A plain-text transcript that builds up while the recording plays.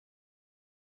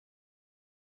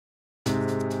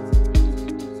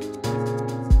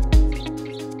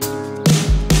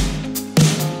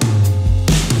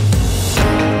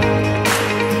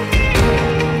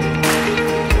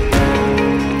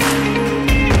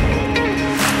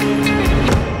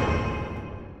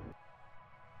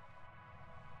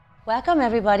Welcome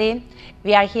everybody.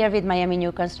 We are here with Miami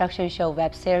New Construction Show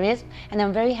web series, and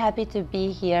I'm very happy to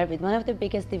be here with one of the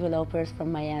biggest developers from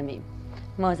Miami.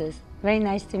 Moses, very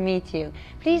nice to meet you.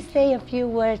 Please say a few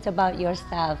words about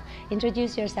yourself.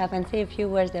 Introduce yourself and say a few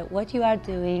words that what you are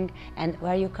doing and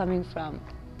where you're coming from.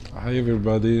 Hi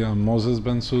everybody, I'm Moses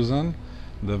Bensusan,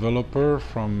 developer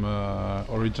from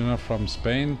original from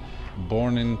Spain,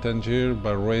 born in Tangier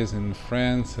but raised in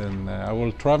France, and I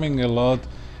was traveling a lot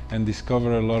and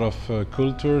discover a lot of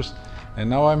cultures, and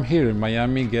now I'm here in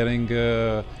Miami getting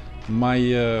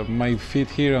my feet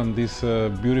here on this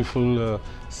beautiful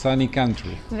sunny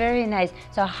country. Very nice.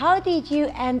 So how did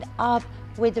you end up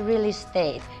with real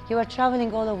estate? You were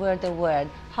traveling all over the world.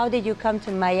 How did you come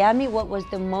to Miami? What was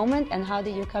the moment, and how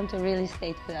did you come to real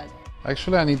estate with us?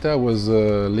 Actually, Anita was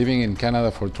living in Canada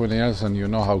for 20 years, and you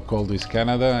know how cold is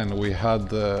Canada, and we have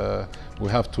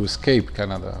to escape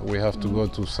Canada. We have to go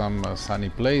to some sunny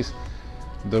place.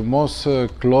 The most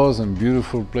close and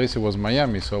beautiful place, it was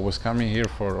Miami, so I was coming here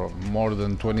for more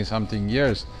than 20-something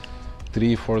years,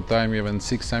 3-4 times, even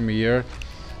 6 times a year.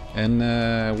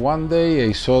 And one day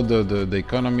I saw the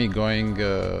economy going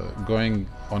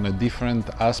on a different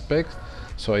aspect,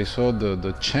 so I saw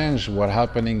the change what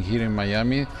happening here in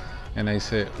Miami. And I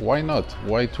say, why not?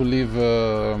 Why to leave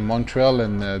Montreal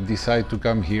and decide to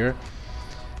come here?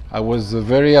 I was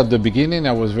at the beginning,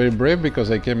 I was very brave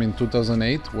because I came in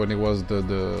 2008 when it was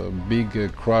the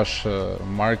big crash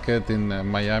market in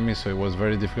Miami, so it was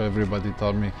very difficult. Everybody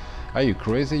told me, are you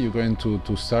crazy? You're going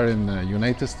to start in the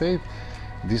United States?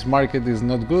 This market is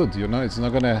not good, you know, it's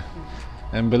not gonna.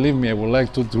 And believe me, I would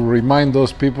like to remind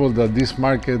those people that this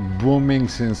market booming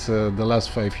since the last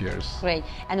 5 years. Great.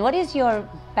 And what is your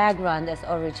background as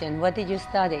origin? What did you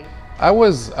study? I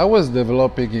was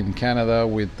developing in Canada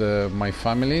with my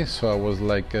family, so I was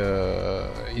like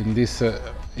in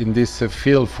this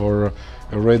field for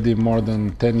already more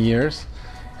than 10 years,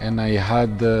 and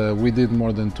we did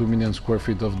more than 2 million square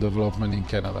feet of development in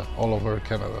Canada, all over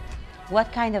Canada.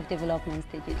 What kind of developments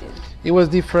did you do? It was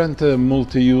different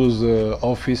multi-use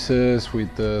offices with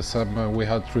we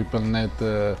had triple net,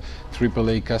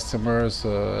 AAA customers,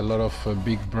 a lot of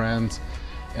big brands,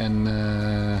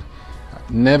 and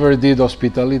never did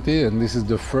hospitality, and this is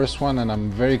the first one, and I'm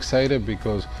very excited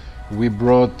because we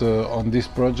brought on this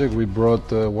project, we brought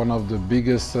one of the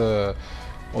biggest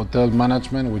hotel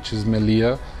management, which is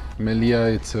Melia. Melia,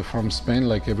 it's from Spain,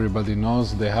 like everybody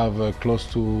knows. They have close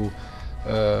to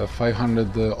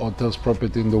 500 hotels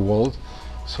property in the world,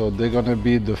 so they're gonna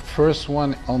be the first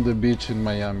one on the beach in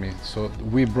Miami. So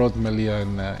we brought Melia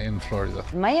in Florida.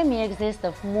 Miami exists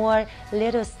of more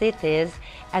little cities,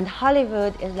 and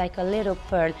Hollywood is like a little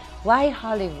pearl. Why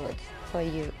Hollywood for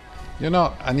you? You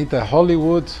know, Anita,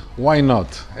 Hollywood, why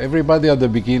not? Everybody at the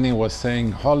beginning was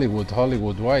saying Hollywood,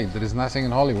 Hollywood, why? There is nothing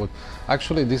in Hollywood.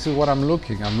 Actually, this is what I'm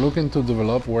looking. I'm looking to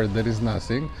develop where there is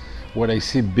nothing, where I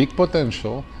see big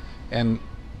potential. And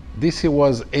this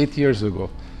was 8 years ago.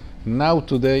 Now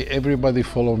today everybody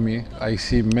follow me. I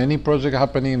see many projects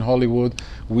happening in Hollywood.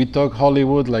 We talk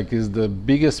Hollywood like it's the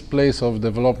biggest place of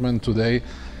development today.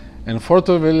 And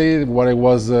fortunately, what it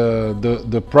was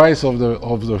the price of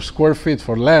the square feet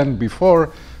for land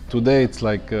before, today it's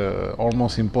like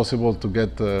almost impossible to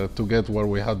get where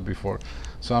we had before.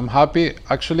 So I'm happy.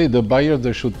 Actually, the buyers,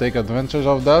 they should take advantage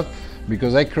of that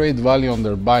because I create value on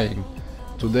their buying.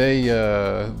 Today,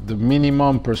 the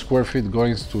minimum per square feet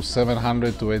goes to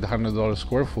 $700 to $800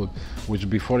 square foot, which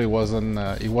before it wasn't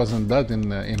that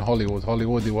in Hollywood.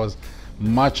 Hollywood, it was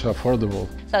much affordable.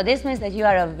 So this means that you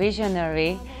are a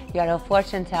visionary, you are a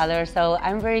fortune teller. So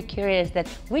I'm very curious that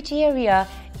which area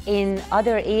in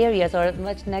other areas or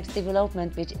much next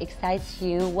development which excites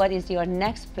you? What is your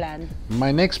next plan?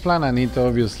 My next plan, Anita,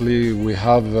 obviously we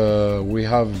have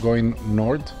going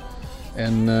north.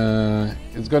 And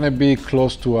it's going to be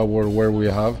close to where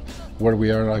we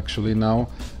are actually now.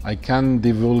 I can't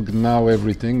divulge now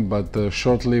everything, but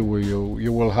shortly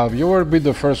you will be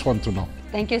the first one to know.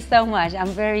 Thank you so much. I'm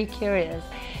very curious.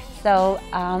 So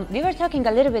we were talking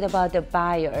a little bit about the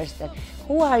buyers.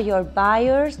 Who are your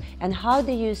buyers, and how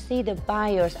do you see the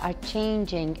buyers are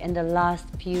changing in the last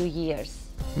few years?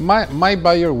 My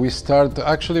buyer, we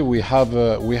have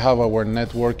our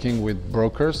networking with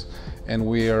brokers. And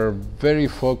we are very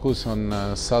focused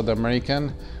on South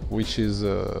American, which is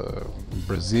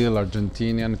Brazil,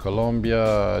 Argentina,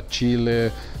 Colombia,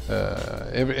 Chile,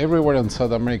 everywhere in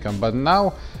South America. But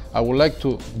now I would like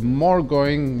to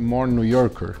more New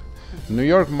Yorker. New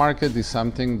York market is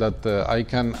something that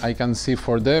I can see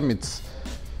for them. It's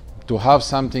to have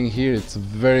something here. It's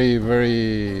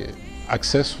very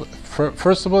accessible.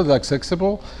 First of all, it's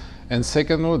accessible. And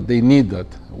second, they need that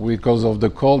because of the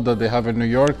cold that they have in New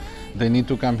York. They need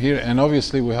to come here, and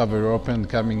obviously we have European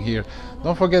coming here.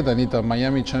 Don't forget, Anita,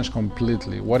 Miami changed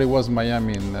completely. What it was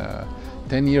Miami in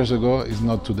 10 years ago is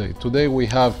not today. Today we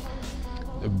have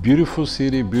a beautiful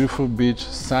city, beautiful beach,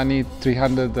 sunny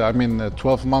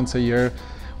 12 months a year.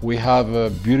 We have a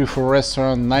beautiful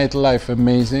restaurant, nightlife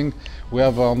amazing. We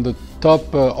have on the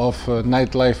top of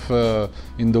nightlife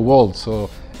in the world. So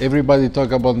everybody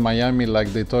talk about Miami like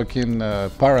they talk in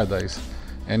paradise.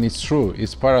 And it's true,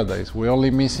 it's paradise. We're only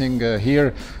missing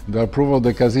here the approval of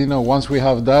the casino. Once we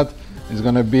have that, it's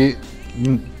going to be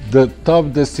the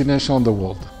top destination in the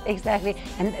world. Exactly,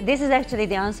 and this is actually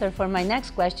the answer for my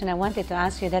next question. I wanted to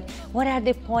ask you that what are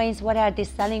the points, what are the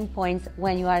selling points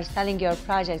when you are selling your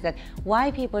projects, that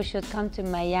why people should come to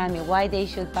Miami, why they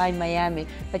should buy Miami,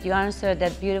 but you answered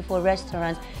that beautiful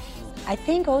restaurants. I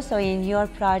think also in your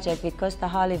project with Costa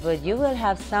Hollywood, you will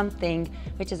have something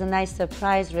which is a nice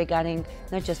surprise regarding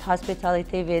not just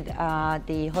hospitality with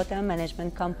the hotel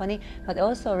management company, but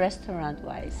also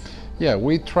restaurant-wise. Yeah,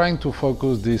 we're trying to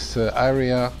focus this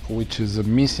area which is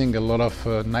missing a lot of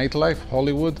nightlife,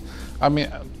 Hollywood. I mean,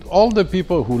 all the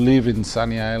people who live in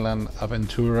Sunny Island,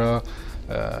 Aventura,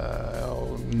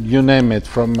 you name it,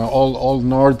 from all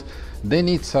north, they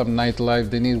need some nightlife,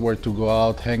 they need where to go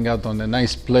out, hang out on a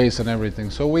nice place and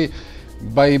everything. So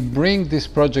by bringing this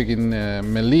project in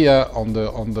Melia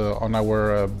on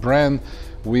our brand,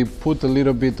 we put a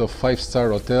little bit of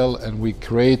five-star hotel and we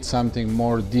create something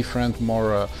more different,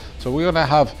 more. So we're gonna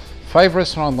have 5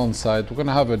 restaurants on site. We're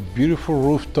gonna have a beautiful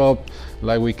rooftop,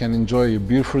 like we can enjoy a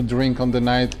beautiful drink on the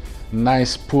night,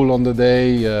 nice pool on the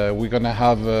day. We're gonna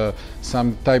have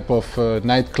some type of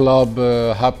nightclub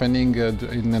happening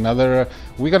in another.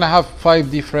 We're gonna have 5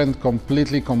 different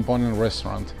completely component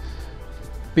restaurants.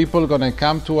 People are gonna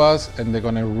come to us and they're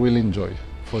gonna really enjoy,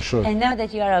 for sure. And now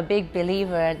that you are a big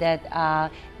believer that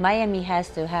Miami has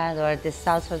to have, or the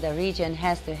South Florida region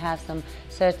has to have some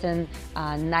certain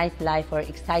nightlife or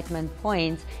excitement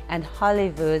points, and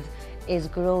Hollywood is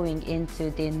growing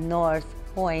into the north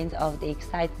point of the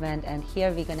excitement, and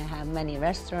here we're going to have many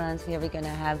restaurants, here we're going to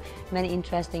have many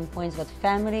interesting points what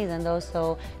families and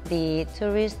also the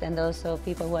tourists and also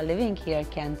people who are living here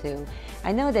can do.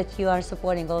 I know that you are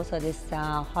supporting also this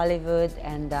Hollywood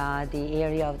and the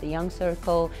area of the Young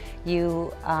Circle.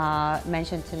 You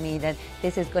mentioned to me that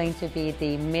this is going to be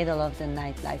the middle of the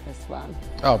nightlife as well.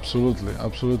 Absolutely,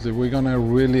 absolutely. We're going to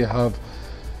really have.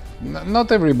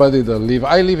 Not everybody that live.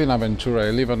 I live in Aventura. I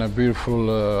live in a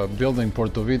beautiful building,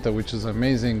 Puerto Vita, which is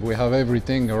amazing. We have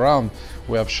everything around.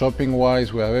 We have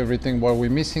shopping-wise. We have everything. But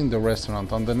we're missing the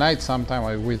restaurant. On the night, sometime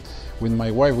with my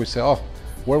wife, we say, "Oh,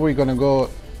 where are we gonna go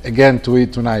again to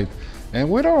eat tonight?" And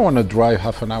we don't want to drive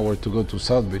half an hour to go to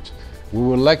South Beach. We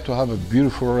would like to have a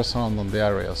beautiful restaurant on the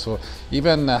area. So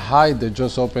even Hyde, they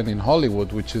just opened in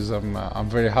Hollywood, which is I'm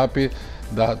very happy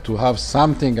that to have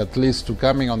something at least to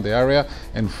coming on the area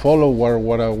and follow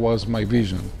what was my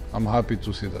vision. I'm happy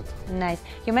to see that. Nice.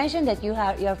 You mentioned that you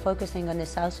are focusing on the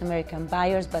South American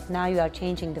buyers, but now you are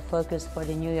changing the focus for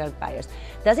the New York buyers.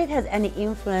 Does it have any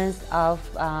influence of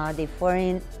the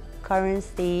foreign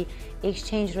currency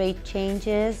exchange rate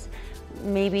changes?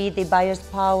 Maybe the buyer's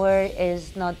power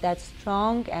is not that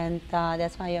strong, and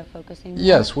that's why you're focusing more?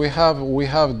 Yes, we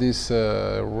have this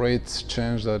rates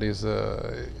change that is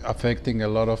affecting a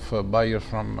lot of buyers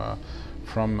from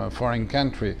a foreign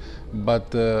country, but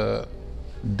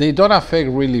they don't affect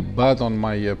really bad on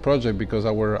my project, because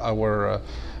our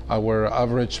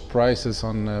average prices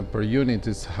on per unit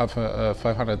is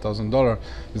 $500,000.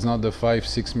 It's not the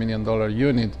 $5-6 million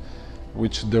unit,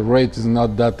 which the rate is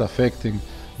not that affecting.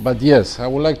 But yes, I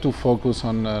would like to focus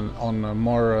on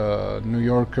more New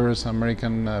Yorkers,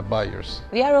 American buyers.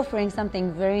 We are offering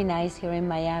something very nice here in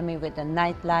Miami with the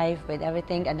nightlife, with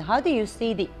everything. And how do you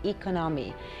see the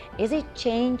economy? Is it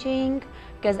changing?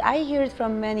 Because I hear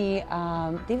from many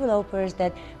developers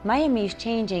that Miami is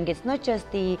changing. It's not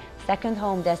just the second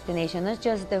home destination, not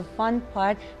just the fun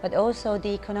part, but also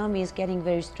the economy is getting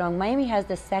very strong. Miami has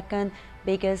the second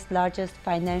biggest, largest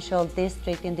financial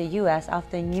district in the US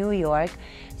after New York.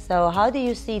 So how do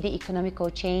you see the economical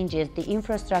changes, the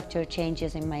infrastructure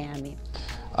changes in Miami?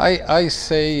 I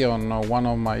say on one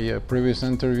of my previous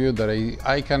interviews that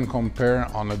I can compare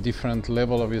on a different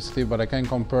level, obviously, but I can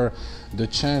compare the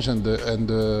change and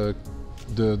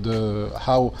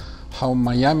how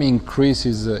Miami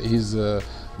increases his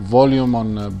volume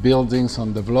on buildings,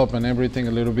 on development, everything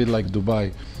a little bit like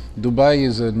Dubai. Dubai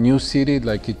is a new city,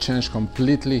 like it changed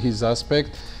completely his aspect,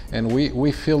 and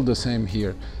we feel the same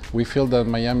here. we feel that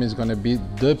Miami is going to be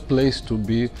the place to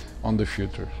be on the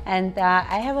future. And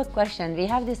I have a question. We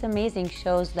have these amazing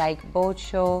shows like Boat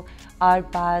Show,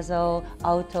 Art Basel,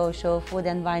 Auto Show, Food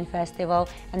and Wine Festival,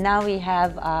 and now we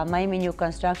have Miami New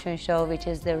Construction Show, which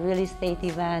is the real estate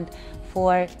event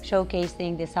for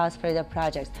showcasing the South Florida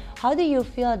projects. How do you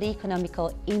feel the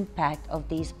economical impact of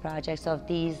these projects, of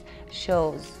these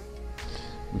shows?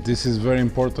 This is very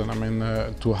important. I mean,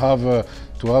 to have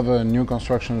a new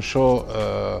construction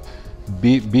show,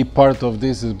 be part of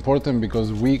this is important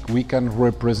because we can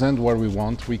represent what we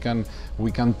want. We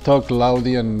can talk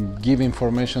loudly and give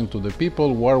information to the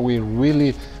people where we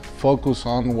really focus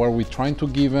on, what we're trying to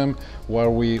give them, where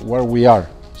we are.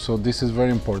 So this is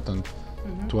very important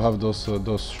to have those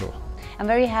shows. I'm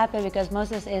very happy because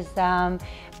Moses is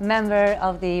member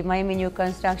of the Miami New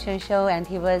Construction Show, and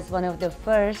he was one of the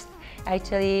first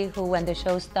actually who, when the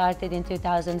show started in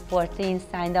 2014,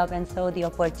 signed up and saw the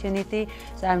opportunity.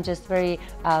 So I'm just very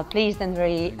pleased and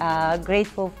very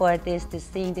grateful for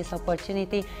seeing this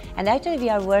opportunity. And actually we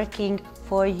are working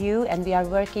for you, and we are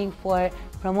working for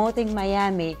promoting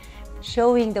Miami,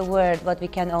 showing the world what we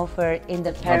can offer in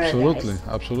the paradise. Absolutely,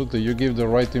 absolutely. You give the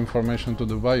right information to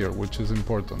the buyer, which is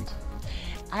important.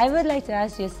 I would like to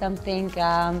ask you something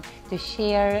to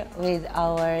share with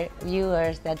our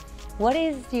viewers. That what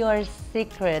is your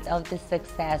secret of the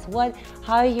success?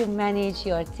 How you manage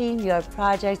your team, your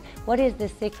projects? What is the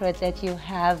secret that you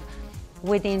have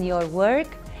within your work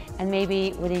and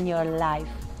maybe within your life?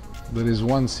 There is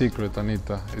one secret,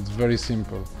 Anita. It's very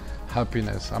simple.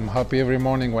 Happiness. I'm happy every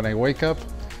morning when I wake up,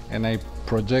 and I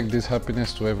project this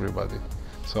happiness to everybody.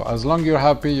 So as long as you're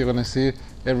happy, you're going to see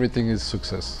everything is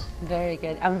success. Very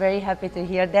good. I'm very happy to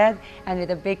hear that, and with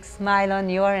a big smile on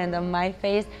your and on my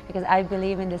face, because I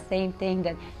believe in the same thing,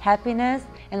 that happiness,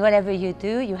 and whatever you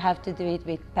do, you have to do it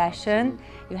with passion.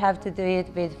 You have to do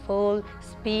it with full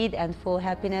speed and full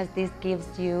happiness. This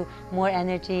gives you more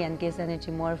energy and gives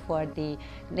energy more for the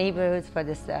neighborhoods,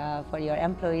 for your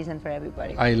employees, and for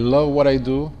everybody. I love what I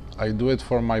do. I do it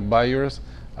for my buyers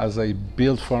as I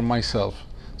build for myself.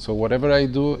 So whatever I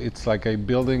do, it's like I'm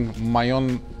building my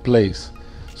own place.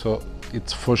 So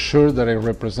it's for sure that I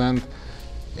represent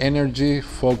energy,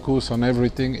 focus on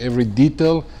everything, every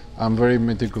detail. I'm very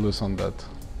meticulous on that.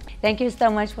 Thank you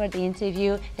so much for the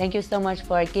interview. Thank you so much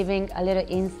for giving a little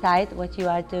insight what you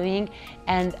are doing.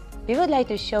 And we would like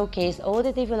to showcase all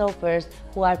the developers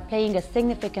who are playing a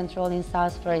significant role in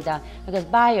South Florida, because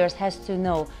buyers has to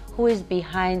know who is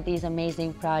behind these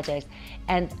amazing projects.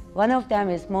 And one of them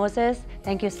is Moses.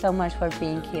 Thank you so much for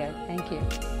being here. Thank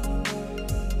you.